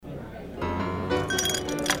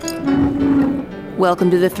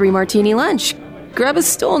Welcome to the Three Martini Lunch. Grab a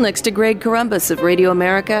stool next to Greg Columbus of Radio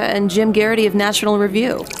America and Jim Garrity of National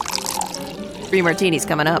Review. Three Martinis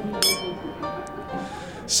coming up.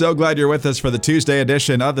 So glad you're with us for the Tuesday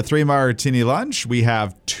edition of the Three Martini Lunch. We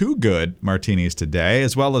have two good martinis today,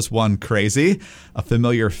 as well as one crazy, a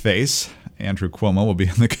familiar face. Andrew Cuomo will be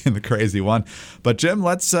in the crazy one. But Jim,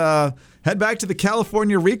 let's head back to the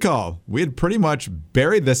California recall. We had pretty much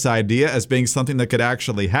buried this idea as being something that could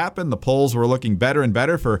actually happen. The polls were looking better and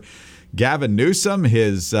better for Gavin Newsom.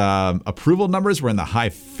 His approval numbers were in the high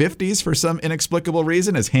 50s for some inexplicable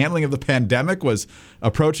reason. His handling of the pandemic was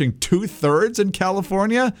approaching 2/3 in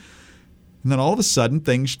California. And then all of a sudden,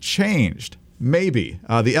 things changed. Maybe.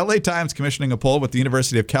 The LA Times commissioning a poll with the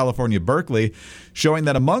University of California, Berkeley, showing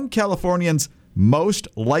that among Californians most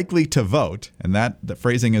likely to vote, and that the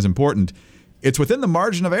phrasing is important, it's within the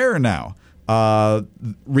margin of error now.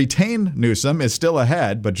 Retain Newsom is still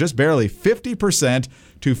ahead, but just barely 50%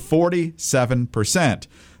 to 47%.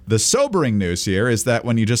 The sobering news here is that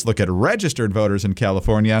when you just look at registered voters in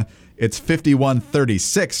California, it's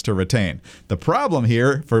 51-36 to retain. The problem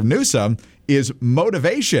here for Newsom is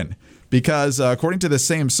motivation. Because according to the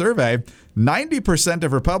same survey, 90%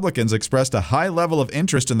 of Republicans expressed a high level of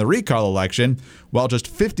interest in the recall election, while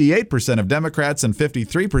just 58% of Democrats and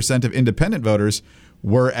 53% of independent voters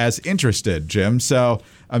were as interested, Jim. So,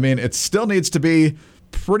 I mean, it still needs to be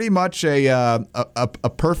pretty much a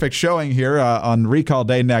perfect showing here on recall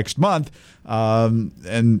day next month.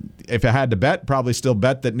 And if I had to bet, probably still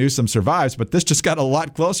bet that Newsom survives. But this just got a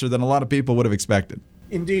lot closer than a lot of people would have expected.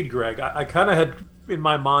 Indeed, Greg. I kind of had in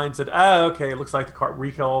my mind said, okay, it looks like the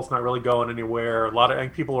recall is not really going anywhere. A lot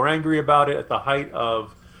of people were angry about it at the height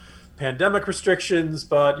of pandemic restrictions,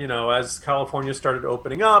 but as California started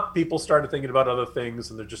opening up, people started thinking about other things,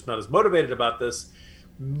 and they're just not as motivated about this.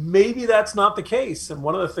 Maybe that's not the case. And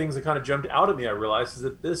one of the things that kind of jumped out at me, I realized, is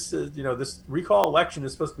that this is, this recall election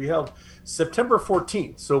is supposed to be held September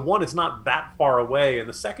 14th. So one, it's not that far away. And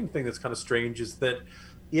the second thing that's kind of strange is that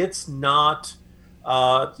it's not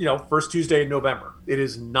first Tuesday in November. It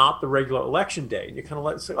is not the regular election day. And you kind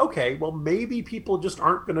of say, okay, well, maybe people just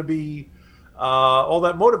aren't going to be all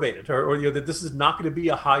that motivated, or that this is not going to be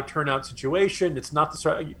a high turnout situation. It's not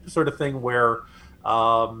the sort of thing where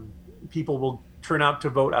people will turn out to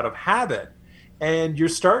vote out of habit. And you're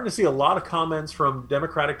starting to see a lot of comments from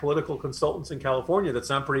Democratic political consultants in California that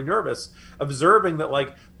sound pretty nervous, observing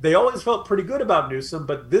that they always felt pretty good about Newsom,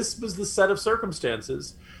 but this was the set of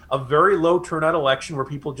circumstances. A very low turnout election where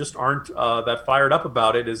people just aren't that fired up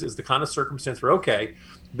about it is the kind of circumstance where, okay,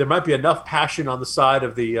 there might be enough passion on the side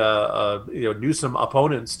of the Newsom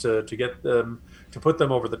opponents to get them to put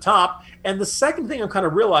them over the top. And the second thing I'm kind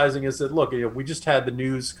of realizing is that, look, we just had the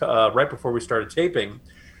news right before we started taping.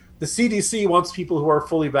 The CDC wants people who are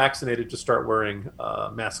fully vaccinated to start wearing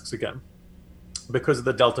masks again because of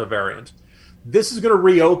the Delta variant. This is going to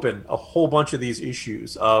reopen a whole bunch of these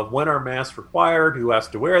issues of when are masks required, who has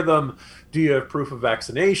to wear them, do you have proof of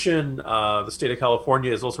vaccination? The state of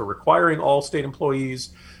California is also requiring all state employees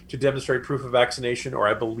to demonstrate proof of vaccination, or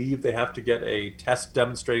I believe they have to get a test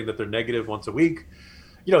demonstrating that they're negative once a week.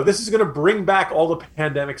 This is going to bring back all the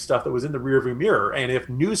pandemic stuff that was in the rearview mirror. And if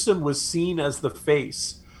Newsom was seen as the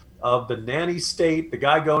face of the nanny state, the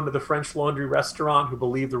guy going to the French Laundry restaurant who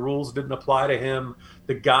believed the rules didn't apply to him,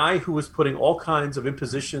 the guy who was putting all kinds of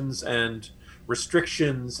impositions and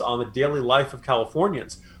restrictions on the daily life of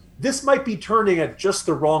Californians, this might be turning at just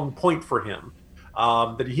the wrong point for him.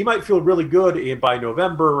 That he might feel really good by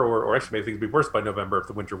November, or actually maybe things will be worse by November if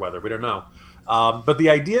the winter weather, we don't know. But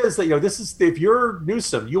the idea is that, this is, if you're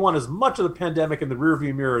Newsom, you want as much of the pandemic in the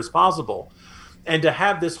rearview mirror as possible. And to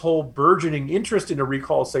have this whole burgeoning interest in a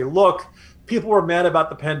recall say, look, people were mad about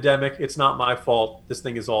the pandemic. It's not my fault. This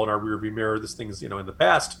thing is all in our rearview mirror. This thing is, in the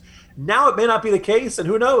past. Now it may not be the case. And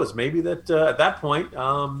who knows? Maybe that at that point,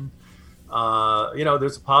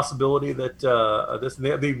 there's a possibility that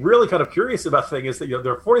the really kind of curious about thing is that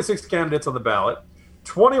there are 46 candidates on the ballot,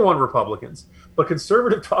 21 Republicans, but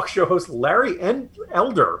conservative talk show host Larry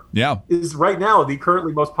Elder is right now the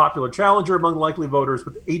currently most popular challenger among likely voters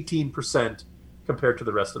with 18% compared to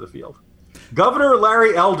the rest of the field. Governor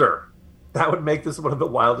Larry Elder. That would make this one of the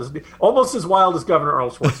wildest, almost as wild as Governor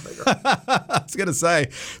Arnold Schwarzenegger. I was going to say,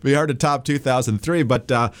 it'd be hard to top 2003,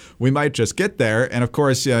 but we might just get there. And of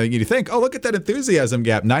course, you think, oh, look at that enthusiasm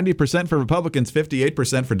gap. 90% for Republicans,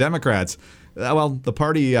 58% for Democrats. Well, the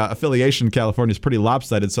party affiliation in California is pretty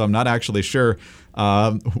lopsided, so I'm not actually sure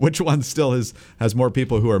which one still has more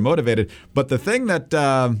people who are motivated. But the thing that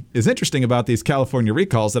is interesting about these California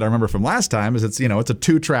recalls that I remember from last time is it's a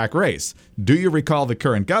two-track race. Do you recall the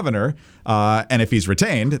current governor? And if he's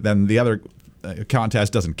retained, then the other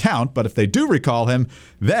contest doesn't count. But if they do recall him,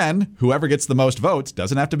 then whoever gets the most votes,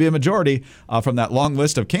 doesn't have to be a majority from that long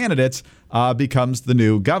list of candidates, becomes the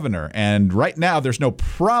new governor. And right now, there's no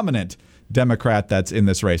prominent Democrat that's in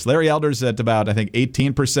this race. Larry Elder's at about, I think,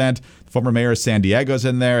 18%. Former mayor of San Diego's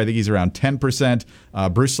in there. I think he's around 10%.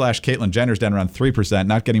 Bruce/Caitlyn Jenner's down around 3%,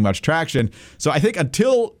 not getting much traction. So I think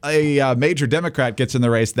until a major Democrat gets in the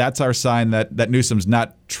race, that's our sign that Newsom's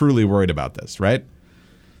not truly worried about this, right?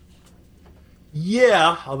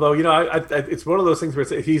 Yeah, although, it's one of those things where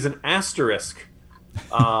he's an asterisk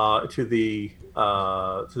to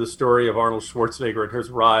the story of Arnold Schwarzenegger and his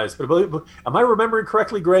rise. But am I remembering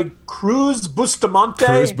correctly, Greg? Cruz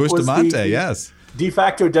Bustamante was the yes, de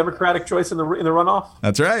facto Democratic choice in the runoff.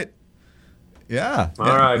 That's right. Yeah. All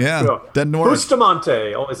right. Yeah. So,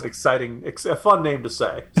 Bustamante, always a fun name to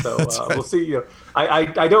say. So right. We'll see.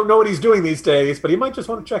 I don't know what he's doing these days, but he might just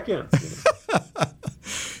want to check in.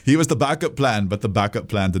 He was the backup plan, but the backup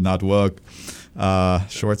plan did not work.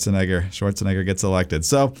 Schwarzenegger gets elected.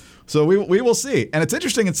 So we will see. And it's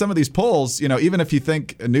interesting in some of these polls, even if you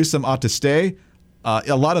think Newsom ought to stay,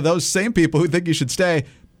 a lot of those same people who think he should stay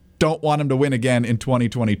don't want him to win again in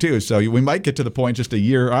 2022. So we might get to the point just a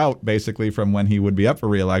year out, basically, from when he would be up for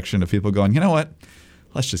re-election, of people going, you know what?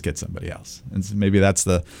 Let's just get somebody else. And maybe that's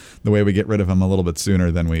the way we get rid of him a little bit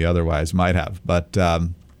sooner than we otherwise might have. But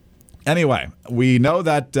anyway, we know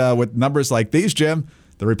that with numbers like these, Jim,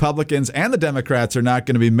 the Republicans and the Democrats are not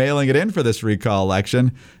going to be mailing it in for this recall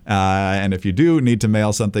election. And if you do need to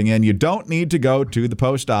mail something in, you don't need to go to the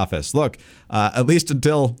post office. Look, at least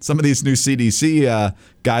until some of these new CDC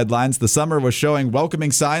guidelines, the summer was showing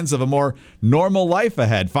welcoming signs of a more normal life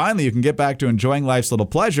ahead. Finally, you can get back to enjoying life's little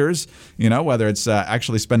pleasures, whether it's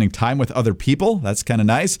actually spending time with other people. That's kind of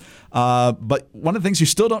nice. But one of the things you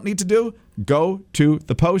still don't need to do, go to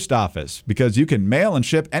the post office, because you can mail and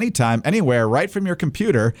ship anytime, anywhere, right from your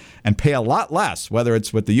computer, and pay a lot less, whether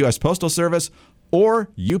it's with the U.S. Postal Service or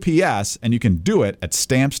UPS, and you can do it at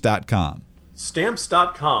Stamps.com.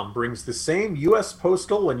 Stamps.com brings the same U.S.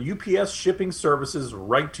 Postal and UPS shipping services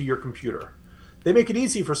right to your computer. They make it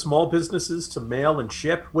easy for small businesses to mail and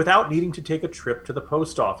ship without needing to take a trip to the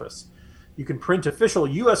post office. You can print official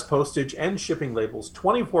U.S. postage and shipping labels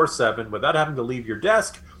 24/7 without having to leave your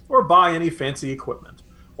desk or buy any fancy equipment.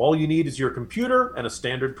 All you need is your computer and a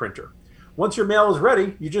standard printer. Once your mail is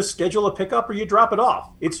ready, you just schedule a pickup or you drop it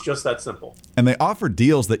off. It's just that simple. And they offer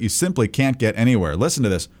deals that you simply can't get anywhere. Listen to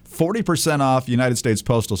this. 40% off United States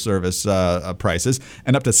Postal Service prices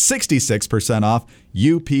and up to 66% off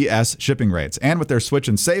UPS shipping rates. And with their Switch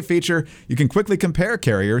and Save feature, you can quickly compare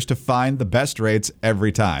carriers to find the best rates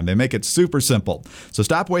every time. They make it super simple. So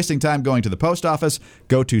stop wasting time going to the post office.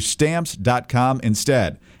 Go to Stamps.com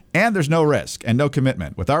instead. And there's no risk and no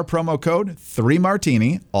commitment. With our promo code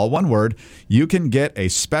 3Martini, all one word, you can get a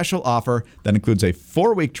special offer that includes a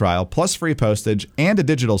 4-week trial plus free postage and a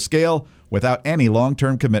digital scale without any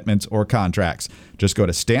long-term commitments or contracts. Just go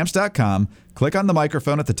to Stamps.com, click on the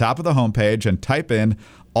microphone at the top of the homepage, and type in,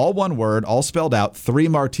 all one word, all spelled out,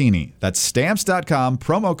 3Martini. That's Stamps.com,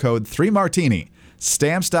 promo code 3Martini.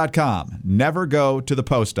 Stamps.com. Never go to the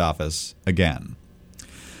post office again.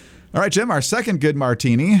 All right, Jim, our second good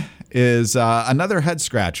martini is another head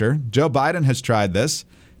scratcher. Joe Biden has tried this.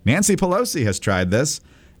 Nancy Pelosi has tried this.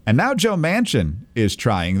 And now Joe Manchin is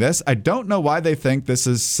trying this. I don't know why they think this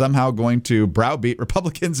is somehow going to browbeat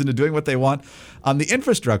Republicans into doing what they want on the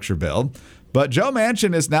infrastructure bill. But Joe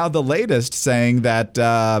Manchin is now the latest saying that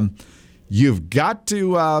you've got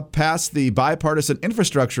to pass the bipartisan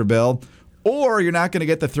infrastructure bill, or you're not going to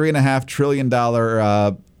get the $3.5 trillion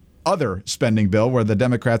other spending bill where the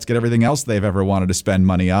Democrats get everything else they've ever wanted to spend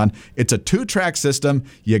money on. It's a 2-track system.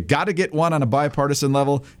 You got to get one on a bipartisan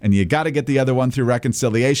level, and you got to get the other one through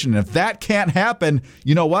reconciliation. And if that can't happen,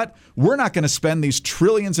 you know what? We're not going to spend these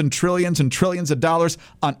trillions and trillions and trillions of dollars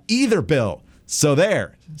on either bill. So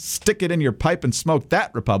there, stick it in your pipe and smoke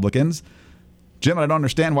that, Republicans. Jim, I don't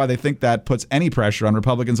understand why they think that puts any pressure on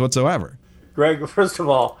Republicans whatsoever. Greg, first of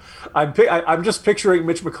all, I'm just picturing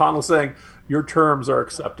Mitch McConnell saying, your terms are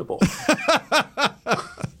acceptable.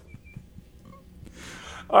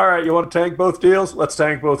 All right, you want to tank both deals? Let's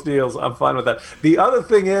tank both deals. I'm fine with that. The other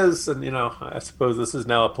thing is, and I suppose this is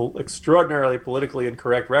now an extraordinarily politically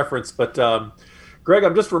incorrect reference, but Greg,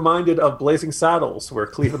 I'm just reminded of Blazing Saddles, where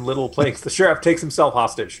Cleveland Little the sheriff takes himself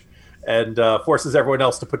hostage and forces everyone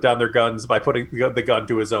else to put down their guns by putting the gun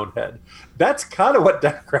to his own head. That's kind of what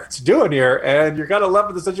Democrats are doing here, and you're kind of left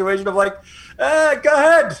with the situation of like, go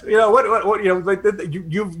ahead.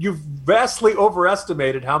 You've vastly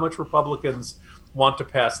overestimated how much Republicans want to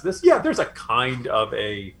pass this. Yeah, there's a kind of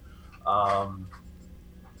a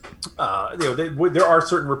there are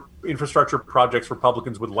certain infrastructure projects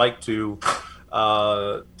Republicans would like to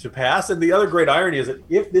pass. And the other great irony is that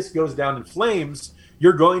if this goes down in flames,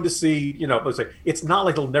 you're going to see, let's say, it's not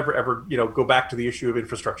like it'll never ever, go back to the issue of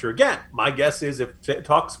infrastructure again. My guess is if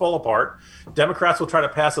talks fall apart, Democrats will try to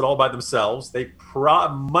pass it all by themselves. They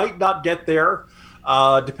might not get there,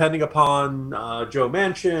 depending upon Joe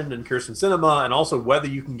Manchin and Kirsten Sinema, and also whether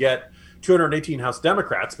you can get 218 House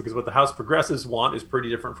Democrats, because what the House progressives want is pretty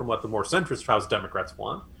different from what the more centrist House Democrats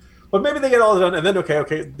want. But maybe they get all done, and then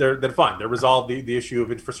they're fine. They're resolved the issue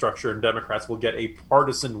of infrastructure, and Democrats will get a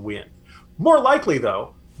partisan win. More likely,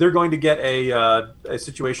 though, they're going to get a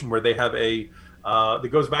situation where they have that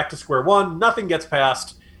goes back to square one, nothing gets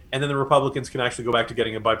passed, and then the Republicans can actually go back to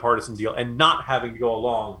getting a bipartisan deal and not having to go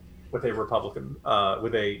along with a Republican,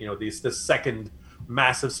 this second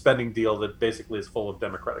massive spending deal that basically is full of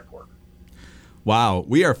Democratic work. Wow,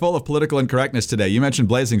 we are full of political incorrectness today. You mentioned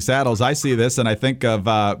Blazing Saddles. I see this and I think of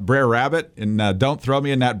Brer Rabbit in Don't Throw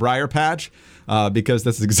Me in That Briar Patch, because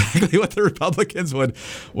this is exactly what the Republicans would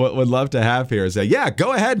love to have here. Say, yeah,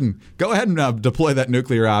 go ahead and deploy that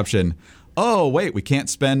nuclear option. Oh, wait, we can't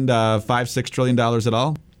spend $5-6 trillion at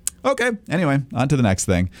all? Okay, anyway, on to the next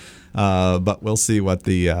thing. But we'll see what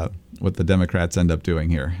the Democrats end up doing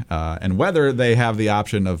here, and whether they have the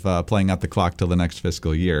option of playing out the clock till the next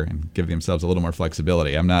fiscal year and give themselves a little more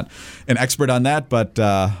flexibility. I'm not an expert on that, but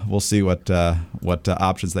we'll see what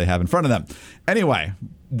options they have in front of them. Anyway,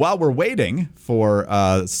 while we're waiting for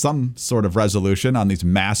some sort of resolution on these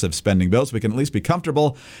massive spending bills, we can at least be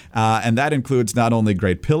comfortable, and that includes not only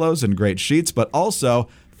great pillows and great sheets, but also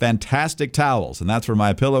fantastic towels, and that's where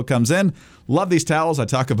My Pillow comes in. Love these towels. I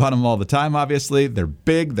talk about them all the time, obviously. They're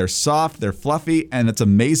big, they're soft, they're fluffy, and it's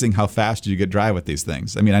amazing how fast you get dry with these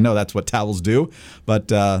things. I mean, I know that's what towels do, but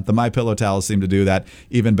the My Pillow towels seem to do that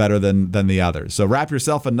even better than the others. So wrap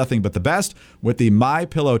yourself in nothing but the best with the My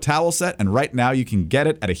Pillow towel set, and right now you can get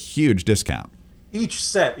it at a huge discount. Each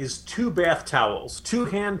set is 2 bath towels, 2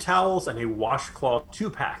 hand towels, and a washcloth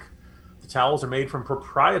 2-pack. Towels are made from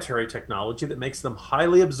proprietary technology that makes them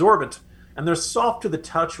highly absorbent, and they're soft to the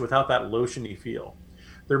touch without that lotiony feel.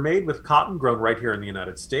 They're made with cotton grown right here in the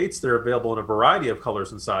United States. They're available in a variety of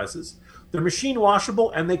colors and sizes. They're machine washable,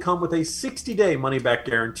 and they come with a 60-day money-back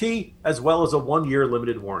guarantee, as well as a 1-year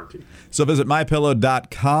limited warranty. So visit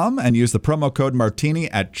MyPillow.com and use the promo code Martini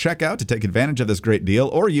at checkout to take advantage of this great deal,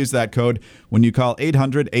 or use that code when you call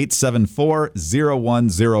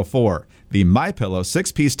 800-874-0104. The My Pillow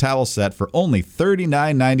 6-piece towel set for only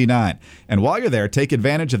 $39.99. And while you're there, take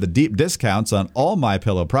advantage of the deep discounts on all My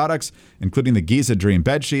Pillow products, including the Giza Dream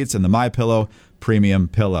bed sheets and the My Pillow premium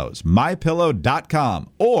pillows. MyPillow.com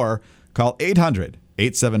or call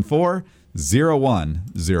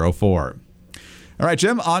 800-874-0104. All right,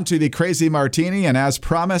 Jim, on to the Crazy Martini. And as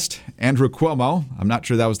promised, Andrew Cuomo. I'm not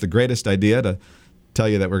sure that was the greatest idea to tell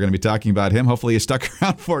you that we're going to be talking about him. Hopefully you stuck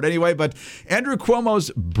around for it anyway. But Andrew Cuomo's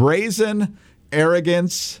brazen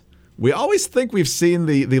arrogance. We always think we've seen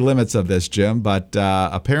the limits of this, Jim, but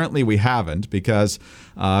apparently we haven't, because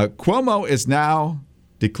Cuomo is now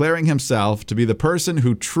declaring himself to be the person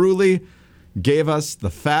who truly gave us the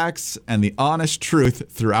facts and the honest truth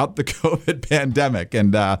throughout the COVID pandemic.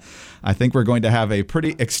 And I think we're going to have a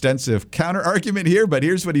pretty extensive counter argument here, but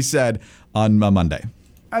here's what he said on Monday.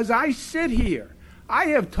 As I sit here, I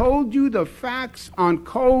have told you the facts on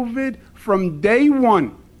COVID from day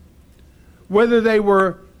one. Whether they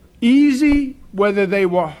were easy, whether they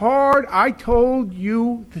were hard, I told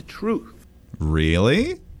you the truth.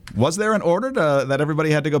 Really? Was there an order that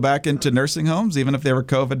everybody had to go back into nursing homes, even if they were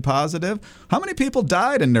COVID positive? How many people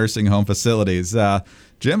died in nursing home facilities?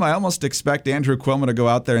 Jim, I almost expect Andrew Cuomo to go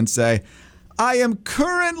out there and say, I am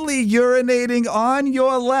currently urinating on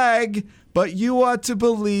your leg, but you ought to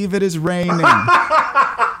believe it is raining.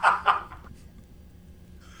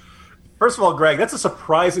 First of all, Greg, that's a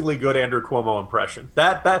surprisingly good Andrew Cuomo impression.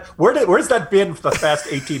 Where's that been for the past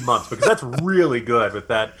 18 months? Because that's really good with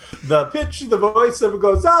that. The pitch, the voice of it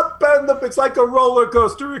goes up, and it's like a roller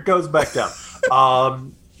coaster. It goes back down.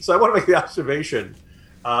 So I want to make the observation.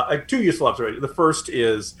 Two useful observations. The first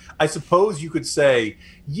is, I suppose you could say,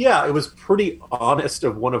 yeah, it was pretty honest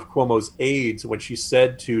of one of Cuomo's aides when she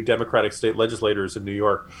said to Democratic state legislators in New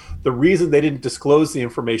York, the reason they didn't disclose the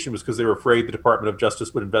information was because they were afraid the Department of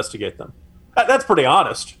Justice would investigate them. That's pretty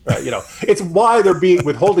honest, right? It's why they're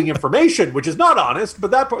withholding information, which is not honest,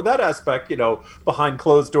 but that aspect, behind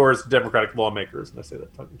closed doors, Democratic lawmakers, and I say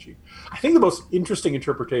that tongue in cheek. I think the most interesting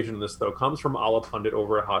interpretation of this, though, comes from Ala Pundit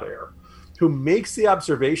over at Hot Air, who makes the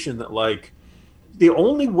observation that, the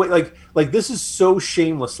only way, this is so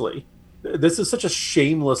shamelessly, this is such a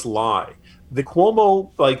shameless lie. The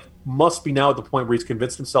Cuomo, must be now at the point where he's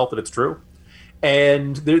convinced himself that it's true.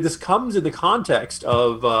 And this comes in the context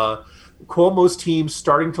of Cuomo's team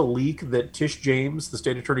starting to leak that Tish James, the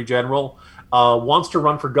state attorney general, wants to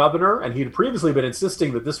run for governor. And he had previously been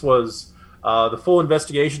insisting that this was the full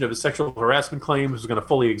investigation of his sexual harassment claims was going to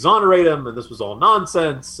fully exonerate him, and this was all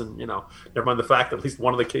nonsense. And, never mind the fact that at least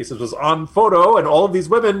one of the cases was on photo, and all of these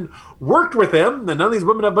women worked with him, and none of these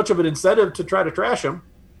women have much of an incentive to try to trash him.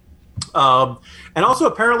 And also,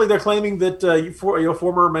 apparently, they're claiming that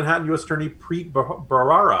former Manhattan U.S. Attorney Preet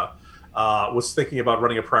Bharara was thinking about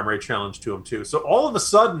running a primary challenge to him, too. So all of a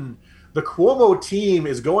sudden, the Cuomo team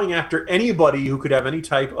is going after anybody who could have any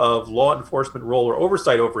type of law enforcement role or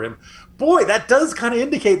oversight over him. Boy, that does kind of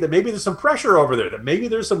indicate that maybe there's some pressure over there, that maybe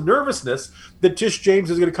there's some nervousness that Tish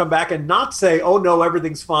James is going to come back and not say, oh, no,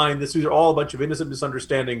 everything's fine. These are all a bunch of innocent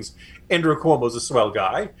misunderstandings. Andrew Cuomo's a swell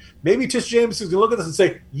guy. Maybe Tish James is going to look at this and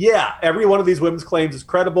say, yeah, every one of these women's claims is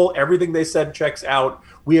credible. Everything they said checks out.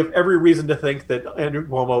 We have every reason to think that Andrew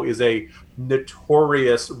Cuomo is a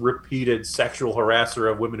notorious, repeated sexual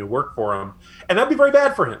harasser of women who work for him. And that'd be very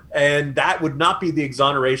bad for him. And that would not be the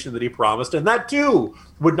exoneration that he promised. And that, too,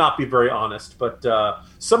 would not be very honest. But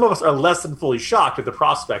some of us are less than fully shocked at the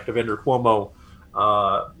prospect of Andrew Cuomo,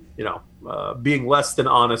 being less than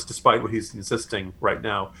honest despite what he's insisting right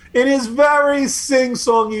now in his very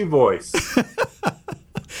sing-songy voice.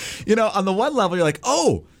 On the one level, you're like,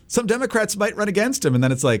 oh, some Democrats might run against him. And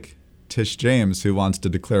then it's like Tish James, who wants to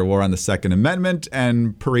declare war on the Second Amendment,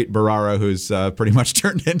 and Preet Bharara, who's pretty much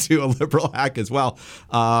turned into a liberal hack as well.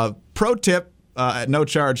 Pro tip, at no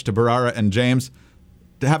charge to Bharara and James,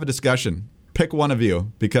 to have a discussion. Pick one of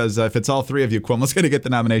you, because if it's all three of you, Cuomo's going to get the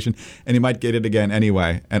nomination, and he might get it again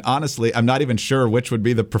anyway. And honestly, I'm not even sure which would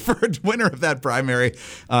be the preferred winner of that primary,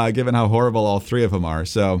 given how horrible all three of them are.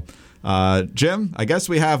 So, Jim, I guess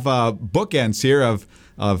we have bookends here of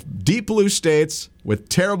deep blue states with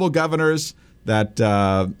terrible governors that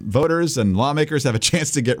voters and lawmakers have a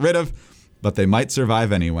chance to get rid of, but they might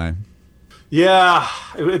survive anyway. Yeah,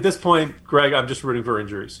 at this point, Greg, I'm just rooting for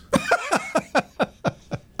injuries.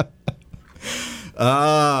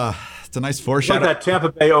 It's a nice foreshadow. It's like that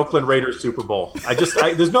Tampa Bay Oakland Raiders Super Bowl.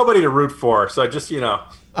 There's nobody to root for, so I just, do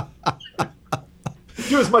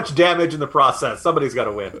as much damage in the process. Somebody's got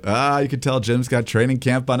to win. You can tell Jim's got training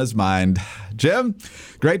camp on his mind. Jim,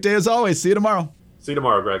 great day as always. See you tomorrow. See you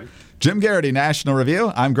tomorrow, Greg. Jim Garrity, National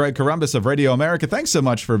Review. I'm Greg Corombos of Radio America. Thanks so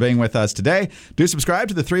much for being with us today. Do subscribe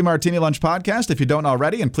to the 3 Martini Lunch podcast if you don't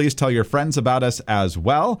already, and please tell your friends about us as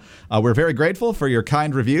well. We're very grateful for your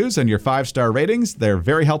kind reviews and your 5-star ratings. They're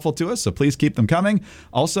very helpful to us, so please keep them coming.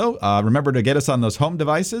 Also, remember to get us on those home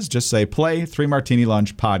devices. Just say play 3 Martini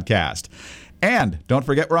Lunch podcast. And don't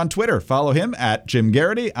forget we're on Twitter. Follow him at Jim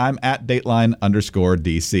Garrity. I'm at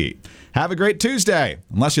Dateline_DC. Have a great Tuesday,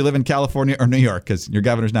 unless you live in California or New York, because your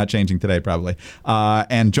governor's not changing today, probably.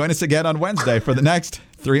 And join us again on Wednesday for the next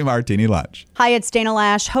 3 Martini Lunch. Hi, it's Dana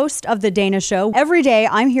Lash, host of The Dana Show. Every day,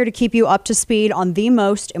 I'm here to keep you up to speed on the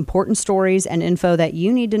most important stories and info that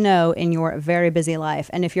you need to know in your very busy life.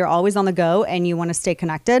 And if you're always on the go and you want to stay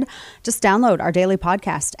connected, just download our daily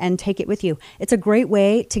podcast and take it with you. It's a great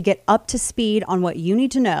way to get up to speed on what you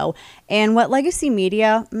need to know and what legacy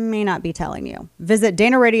media may not be telling you. Visit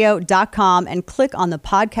danaradio.com and click on the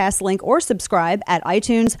podcast link or subscribe at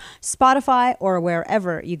iTunes, Spotify, or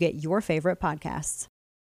wherever you get your favorite podcasts.